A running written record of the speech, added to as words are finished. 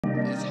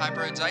It's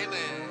Hyper Jalen,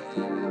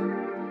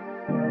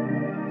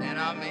 and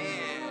I'm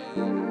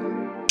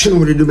in. You know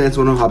what to do, man? It's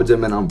one of Hyper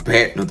Jalen, man. I'm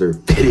back another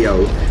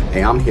video.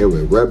 Hey, I'm here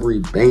with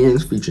RUBBERY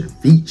BANDZ featuring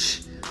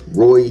FICZ,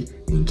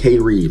 ROIII, and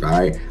K-REV. All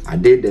right, I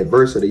did that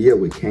verse of the year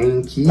with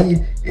Kane Key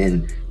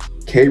and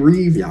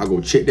K-REV. Y'all go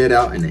check that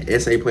out in the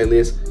SA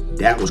playlist.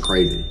 That was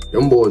crazy.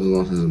 Them boys was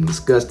on some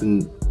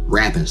disgusting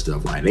rapping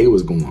stuff. Like, they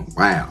was going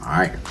wild. All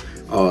right.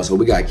 So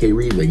we got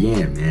K-REV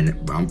again,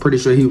 man. I'm pretty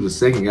sure he was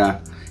the second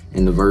guy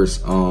in the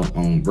verse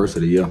on verse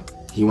of the year.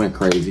 He went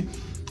crazy.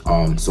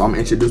 So I'm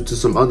introduced to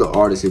some other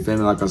artists. You feel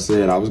me? Like I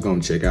said, I was gonna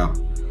check out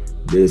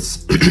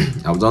this.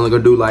 I was only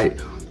gonna do like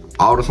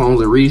all the songs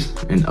of Reese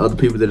and other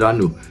people that I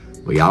knew,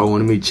 but y'all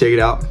wanted me to check it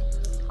out.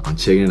 I'm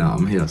checking it out.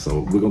 I'm here.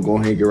 So we're gonna go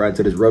ahead and get right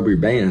to this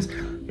RUBBERY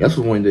BANDZ. That's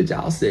the one that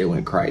y'all said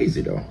went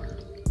crazy though.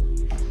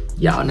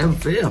 Y'all never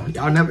fail.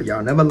 Y'all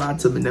never lied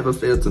to me, never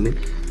failed to me.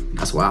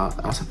 That's why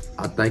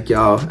I thank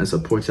y'all and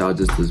support y'all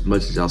just as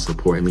much as y'all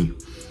support me.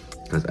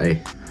 Cause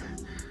hey,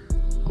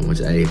 I want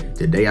you, hey,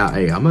 today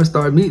I'm gonna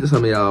start meeting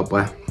some of y'all,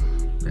 but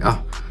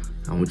yeah,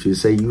 I want you to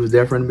say you was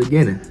there from the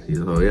beginning.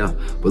 So yeah,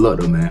 but look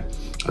though, man,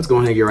 let's go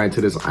ahead and get right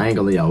to this. I ain't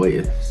gonna let y'all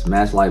wait.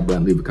 Smash like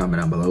button, leave a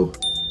comment down below.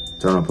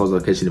 Turn on post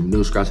notification if you're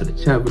new, subscribe to the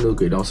channel if you're new.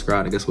 If you don't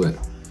subscribe, and guess what?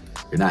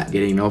 You're not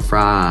getting no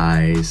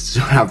fries. So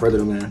without further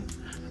ado, man,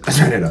 let's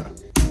turn it up.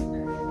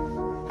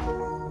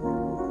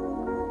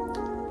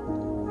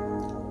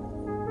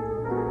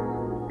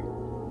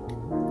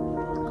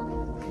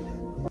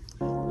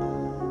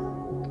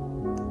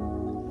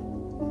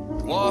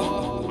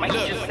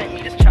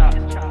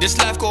 This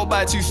life go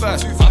by too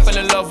fast. I fell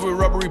in love with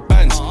RUBBERY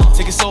BANDZ.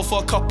 Take it sold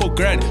for a couple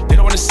grand. They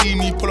don't wanna see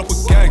me pull up a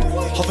gang.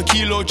 Half a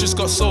kilo just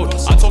got sold.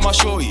 I told my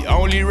shorty I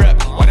only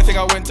rap. Why they think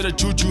I went to the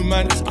juju,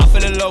 man? I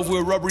fell in love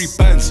with RUBBERY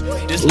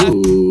BANDZ. This life.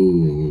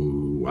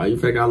 Ooh, why you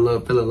think I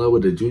fell in love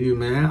with the juju,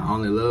 man? I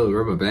only love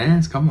RUBBERY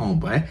BANDZ. Come on,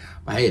 boy.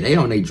 But hey, they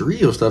on they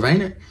drill stuff,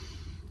 ain't it?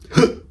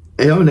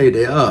 They on they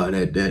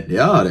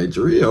that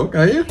drill,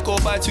 okay? Go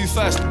by too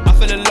fast. I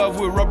fell in love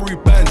with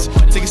RUBBERY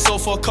BANDZ. Take it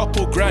sold for a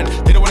couple grand.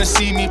 They don't wanna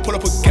see me pull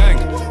up a gang.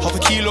 Half a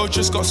kilo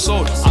just got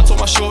sold. I told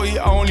my shorty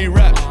I only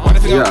rap. Why they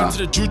think I went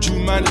to the juju,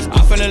 man?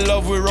 I fell in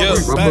love with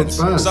RUBBERY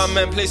BANDZ. Some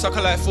men play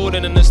soccer like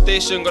Foden in the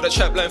station. Got a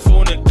trap line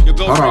phoning. Your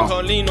girlfriend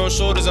can't lean on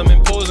shoulders. I'm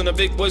imposing. The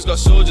big boys got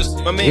soldiers.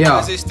 My main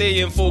guys, they stay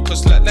in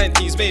focus like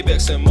 90s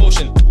Maybachs in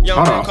motion.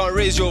 Young man can't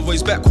raise your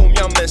voice. Back home,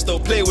 young men still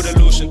play with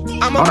illusion.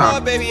 I'm a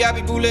mud baby, I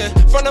be bullet.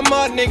 From the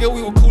mud, nigga,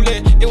 we were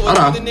coolin'. It was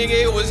the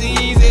nigga, it was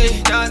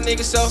easy. Now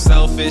nigga so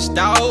selfish,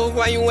 dawg.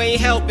 Why you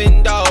ain't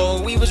helping,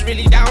 dawg? We was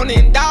really down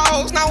in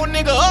dogs. Now a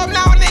nigga up,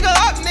 now a nigga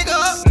up, nigga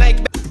up. Like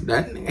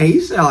that, hey,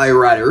 he sound like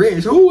Roddy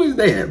Rich. Who is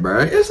that,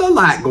 bro? It's a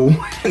lot going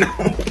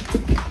on.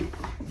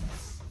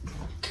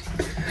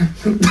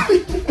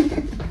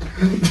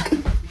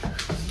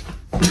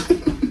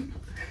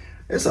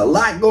 It's a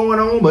lot going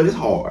on, but it's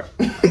hard.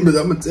 But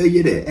I'm gonna tell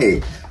you that.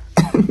 Hey,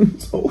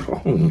 hold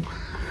on.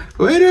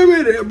 Wait a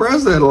minute, bro.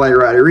 Sounded like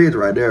Roddy Rich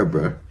right there,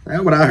 bro.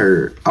 That's what I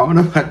heard. I don't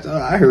know if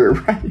I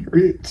heard Roddy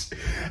Rich.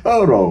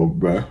 Hold on,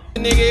 bro.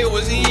 Nigga, it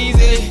was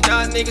easy.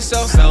 Now nigga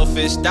so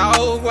selfish,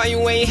 dawg. Why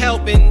you ain't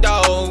helping,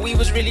 dawg? We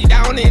was really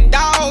down in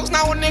dogs.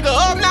 Now a nigga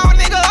up, now a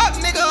nigga up,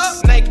 nigga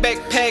up. Nike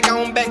backpack, I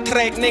don't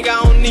backtrack, nigga.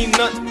 I don't need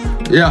nothing.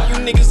 Yeah.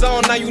 You niggas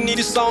on, now you need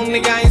a song,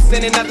 nigga. I ain't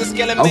sending out the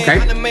scale,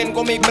 man. And the man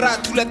go make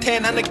brat to the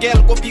 10 and the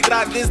girl go be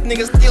right. This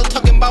nigga still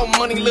talking about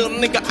money, little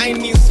nigga. I ain't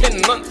even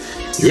spending nothing.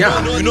 You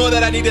know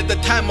that I needed the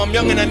time. I'm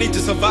young and I need to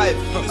survive.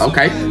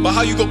 Okay. But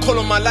how you go call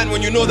on my line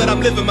when you know that I'm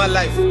living my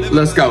life?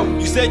 Let's go.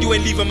 You said you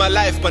ain't leaving my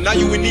life, but now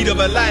you in need of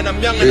a line. I'm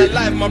young and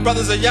alive. My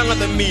brothers are younger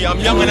than me. I'm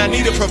young and I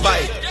need to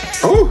provide.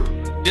 Oh.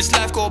 This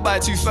life go by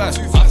too fast.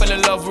 I fell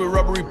in love with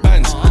RUBBERY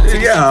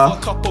BANDZ. Yeah.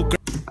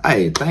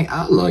 Hey,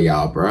 I love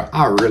y'all, bro.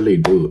 I really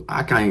do.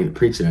 I can't even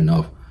preach it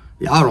enough.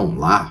 Y'all don't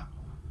lie.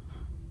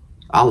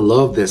 I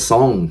love this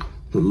song.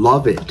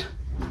 Love it.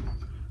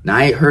 Now,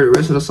 I ain't heard the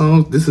rest of the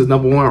songs. This is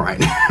 #1 right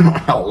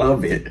now. I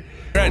love it.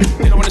 They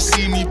don't wanna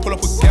see me pull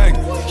up a gang.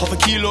 Half a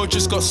kilo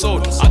just got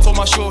sold. I told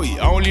my shorty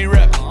I only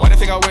rap. Why they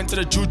think I went to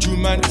the juju,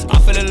 man? I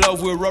fell in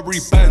love with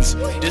RUBBERY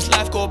BANDZ. This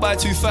life go by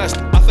too fast.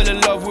 I fell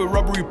in love with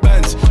RUBBERY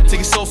BANDZ.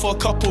 Take it sold for a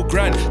couple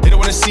grand. They don't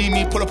wanna see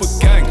me pull up a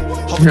gang.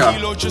 Half a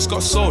kilo just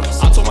got sold.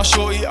 I told my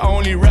shorty I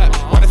only rap.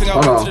 Why they think I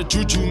went to the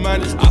juju,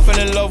 man? I fell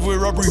in love with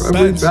RUBBERY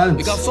BANDZ.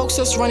 We got folks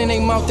that's running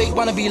their mouth. They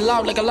wanna be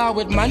loud like a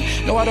loud man.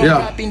 No, I don't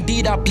rap,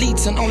 indeed I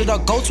bleeds, and only the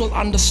goats will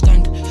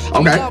understand.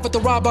 I'm in love with the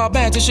RUBBERY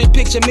BANDZ. You should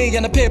picture me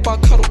in a paper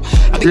cuddle.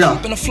 I be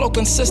keeping the flow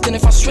consistent.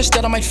 If I switch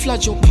that, I might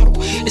flood your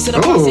puddle. Instead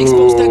of us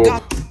exposed that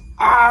God.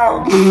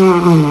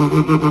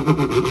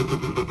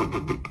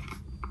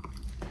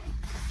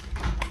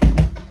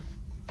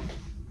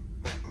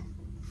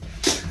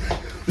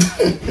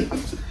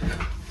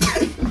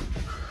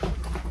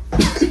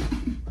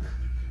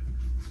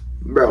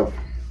 Bro,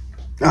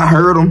 I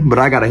heard him, but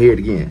I gotta hear it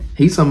again.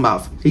 He said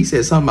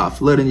something about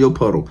flooding your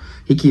puddle.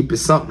 He keep it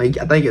something.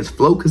 I think it's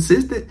flow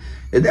consistent.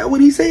 Is that what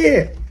he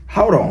said?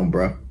 Hold on,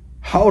 bro.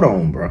 Hold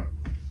on, bro.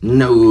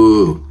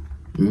 No.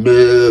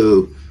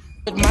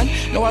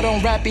 Man, no, I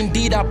don't rap,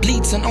 indeed I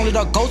bleeds, and only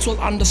the goats will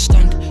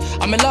understand.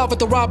 I'm in love with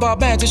the RUBBERY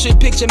BANDZ, you should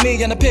picture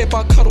me in a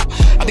paper cuddle.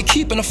 I be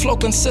keeping the flow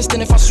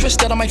consistent, if I switch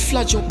that I might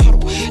flood your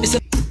puddle.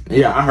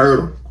 Yeah, I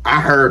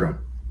heard him.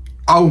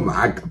 Oh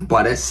my God,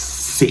 boy, that's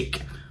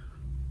sick.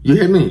 You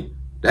hear me?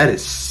 That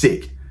is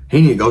sick.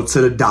 He need to go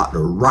to the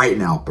doctor right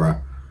now,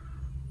 bro.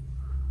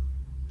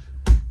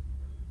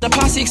 The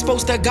posse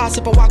exposed that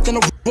gossip. I walked in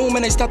the room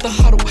and they start to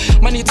huddle.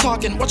 Money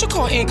talking, what you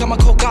call ink? I'm a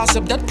cold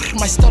gossip, that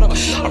my stutter.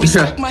 I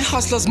respect my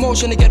hustler's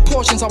motion to get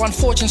portions, I want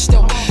fortune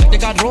still. They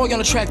got ROIII on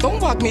the track,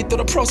 don't walk me through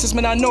the process,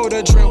 man, I know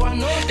the drill.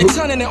 They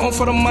turning it on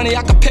for the money,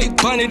 I could pay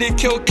Bunny to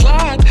kill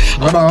Clyde.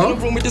 I walk in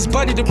the room with this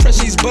buddy, the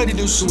pressure's buddy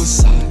do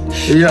suicide.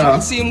 Yeah. I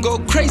see him go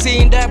crazy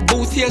in that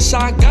booth here,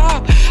 shy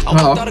guy. I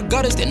walked out the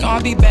gutters, then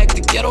I'll be back.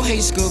 The ghetto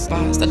hates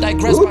goodbyes. The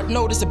digress, but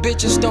notice the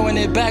bitches throwing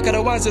it back at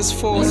the ones that's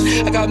forced.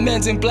 I got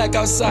men's in black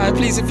outside.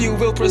 Please, if you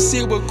will,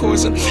 proceed with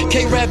caution.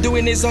 K-REV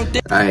doing his own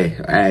thing.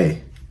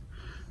 Hey,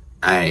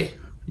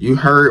 you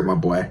heard my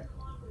boy.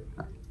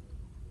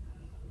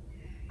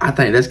 I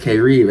think that's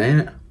K-REV,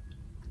 ain't it?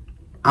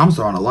 I'm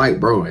starting to like,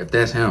 bro, if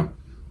that's him.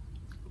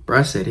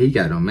 Bro said he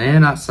got a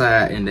man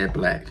outside in that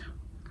black.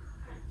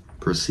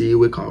 Proceed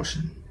with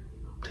caution.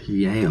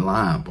 He ain't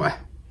lying, boy.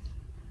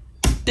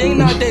 Thing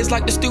nowadays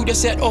like the studio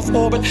set off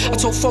orbit. I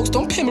told folks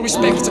don't pay me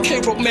respect, it's a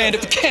K-REV man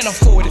if you can't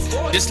afford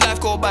it. This life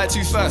go by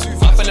too fast.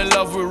 I fell in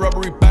love with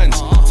rubbery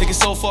bands. Take it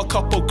sold for a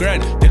couple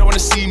grand. They don't wanna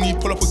see me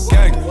pull up a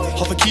gang.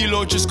 Half a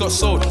kilo just got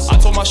sold. I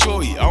told my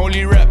shorty I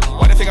only rap.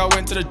 Why they think I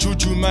went to the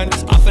juju, man?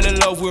 I fell in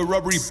love with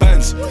rubbery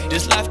bands.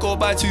 This life go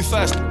by too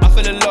fast. I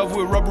fell in love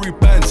with rubbery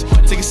bands.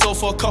 Take it sold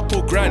for a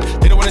couple grand.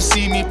 They don't wanna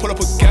see me pull up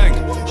a gang.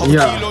 Half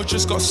a kilo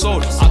just got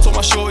sold. I told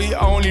my shorty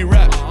I only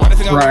rap. Why they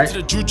think I went to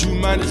the juju,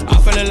 man? I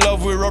fell in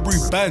love with rubbery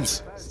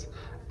bands.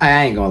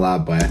 I ain't gonna lie,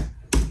 boy.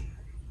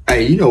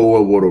 Hey, you know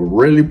what would have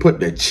really put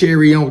the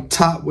cherry on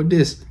top with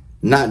this?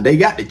 Nah, they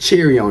got the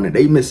cherry on it.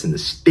 They missing the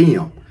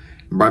stem.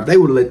 Bro, if they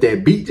would have let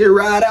that beat just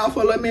ride out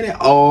for a little minute,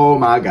 oh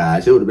my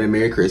gosh, it would have been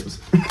Merry Christmas.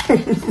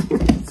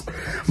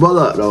 But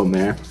look, though,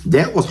 man,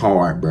 that was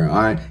hard, bro.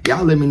 All right,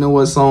 y'all let me know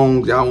what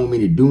songs y'all want me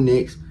to do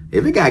next.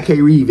 If it got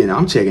K-REV in it,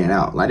 I'm checking it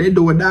out. Like, they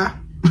do or die.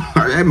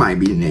 That might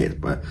be next,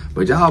 but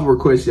y'all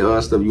request your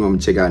other stuff you want me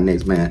to check out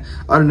next, man.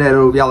 Other than that,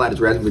 though, if y'all like this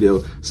rap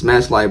video,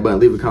 smash the like button,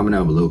 leave a comment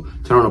down below,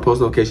 turn on the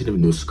post notification if you're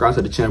new, subscribe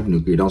to the channel if you're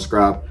new. If you don't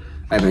subscribe,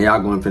 hey man, y'all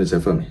go and finish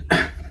that for me.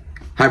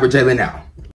 Hyper Jalen now.